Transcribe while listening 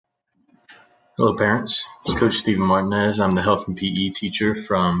Hello, parents. It's Coach Stephen Martinez. I'm the health and PE teacher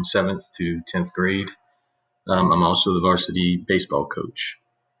from 7th to 10th grade. I'm also the varsity baseball coach.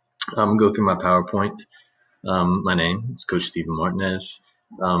 I'm going to go through my PowerPoint. My name is Coach Stephen Martinez.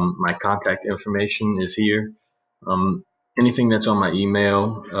 My contact information is here. Anything that's on my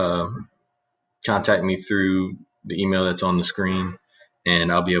email, contact me through the email that's on the screen,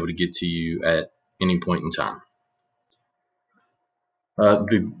 and I'll be able to get to you at any point in time.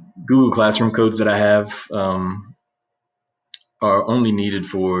 The Google Classroom codes that I have are only needed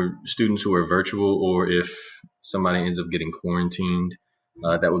for students who are virtual, or if somebody ends up getting quarantined,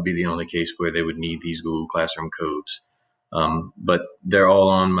 that would be the only case where they would need these Google Classroom codes. But they're all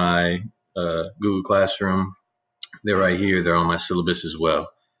on my Google Classroom. They're right here. They're on my syllabus as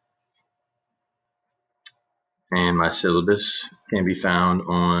well. And my syllabus can be found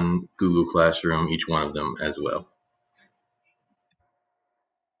on Google Classroom, each one of them as well.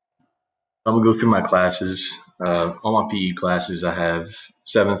 I'm going to go through my classes. All my PE classes, I have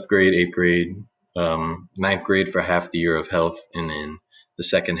 7th grade, 8th grade, 9th grade for half the year of health, and then the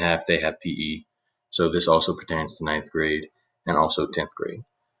second half they have PE. So this also pertains to 9th grade and also 10th grade.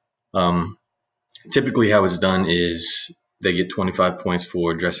 Typically how it's done is they get 25 points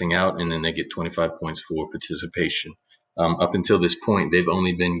for dressing out, and then they get 25 points for participation. Up until this point, they've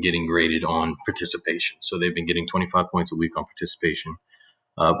only been getting graded on participation. So they've been getting 25 points a week on participation,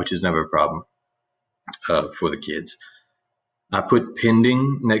 which is never a problem for the kids. I put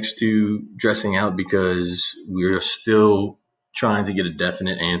pending next to dressing out because we're still trying to get a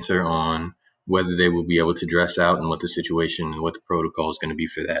definite answer on whether they will be able to dress out and what the situation and what the protocol is going to be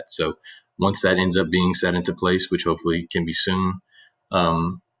for that. So once that ends up being set into place, which hopefully can be soon,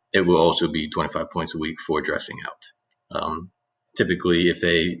 it will also be 25 points a week for dressing out. Typically, if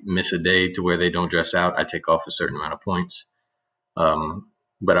they miss a day to where they don't dress out, I take off a certain amount of points.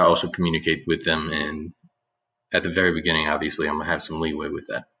 But I also communicate with them, and at the very beginning, obviously, I'm going to have some leeway with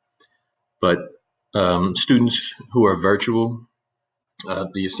that. But students who are virtual,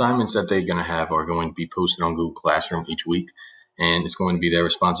 the assignments that they're going to have are going to be posted on Google Classroom each week, and it's going to be their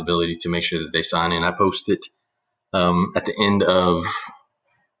responsibility to make sure that they sign in. I post it at the end of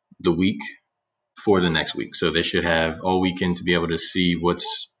the week for the next week. So they should have all weekend to be able to see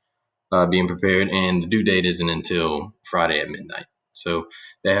what's being prepared, and the due date isn't until Friday at midnight. So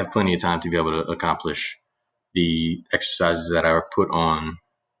they have plenty of time to be able to accomplish the exercises that are put on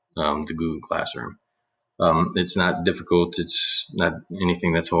the Google Classroom. It's not difficult. It's not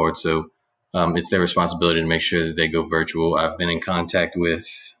anything that's hard. So it's their responsibility to make sure that they go virtual. I've been in contact with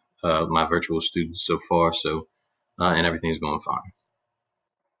my virtual students so far, and everything's going fine.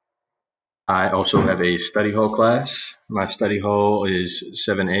 I also have a study hall class. My study hall is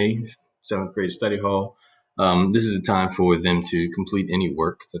 7A, 7th grade study hall. This is a time for them to complete any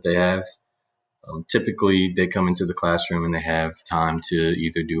work that they have. Typically, they come into the classroom and they have time to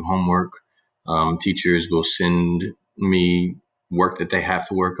either do homework. Teachers will send me work that they have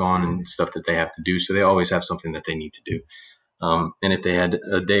to work on and stuff that they have to do. So they always have something that they need to do. And if they had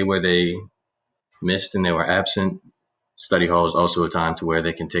a day where they missed and they were absent, study hall is also a time to where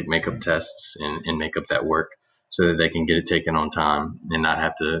they can take makeup tests and make up that work so that they can get it taken on time and not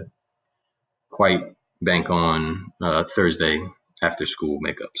have to quite bank on Thursday after school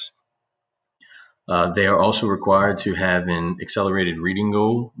makeups. They are also required to have an accelerated reading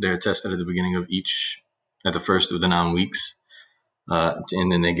goal. They're tested at the beginning of at the first of the 9 weeks.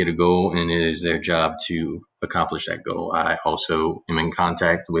 And then they get a goal, and it is their job to accomplish that goal. I also am in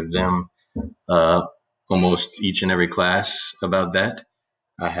contact with them almost each and every class about that.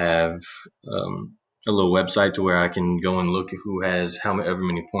 I have a little website to where I can go and look at who has however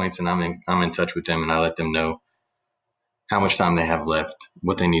many points, and I'm in touch with them, and I let them know how much time they have left,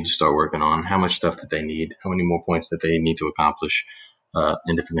 what they need to start working on, how much stuff that they need, how many more points that they need to accomplish,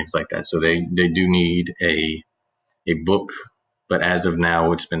 and different things like that. So they do need a book, but as of now,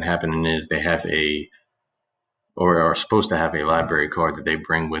 what's been happening is they have or are supposed to have a library card that they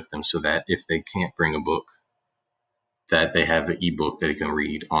bring with them so that if they can't bring a book, that they have an ebook that they can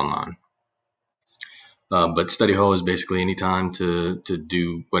read online. But study hall is basically any time to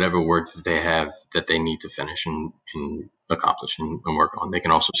do whatever work that they have that they need to finish and accomplish and work on. They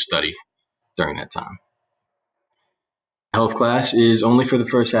can also study during that time. Health class is only for the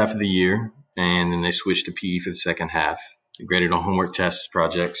first half of the year, and then they switch to PE for the second half. They're graded on homework, tests,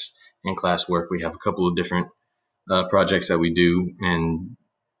 projects, and classwork. We have a couple of different projects that we do, and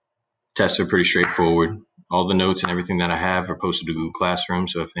tests are pretty straightforward. All the notes and everything that I have are posted to Google Classroom,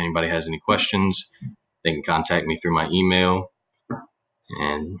 so if anybody has any questions, they can contact me through my email.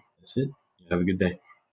 And that's it. Have a good day.